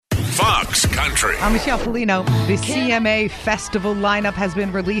Fox Country. I'm Michelle Polino. The CMA Festival lineup has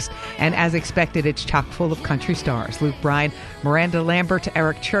been released, and as expected, it's chock full of country stars. Luke Bryan, Miranda Lambert,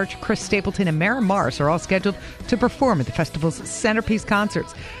 Eric Church, Chris Stapleton, and Maren Morris are all scheduled to perform at the festival's centerpiece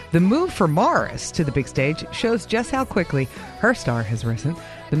concerts. The move for Morris to the big stage shows just how quickly her star has risen.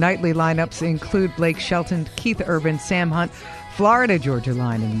 The nightly lineups include Blake Shelton, Keith Urban, Sam Hunt, Florida Georgia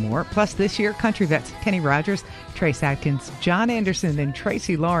Line, and more. Plus, this year, country vets Kenny Rogers, Trace Atkins, John Anderson, and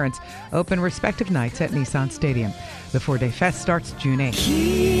Tracy Lawrence open respective nights at Nissan Stadium. The 4-day fest starts June 8th.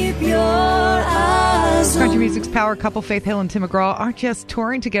 Keep your eyes Country music's power couple Faith Hill and Tim McGraw aren't just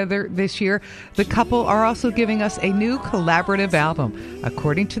touring together this year. The couple are also giving us a new collaborative album.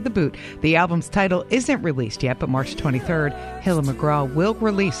 According to The Boot, the album's title isn't released yet, but March 23rd, Hill and McGraw will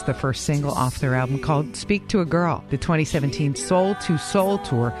release the first single off their album called Speak to a Girl. The 2017 Soul to Soul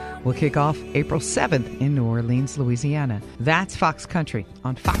Tour will kick off April 7th in New Orleans, Louisiana. That's Fox Country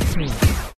on Fox News.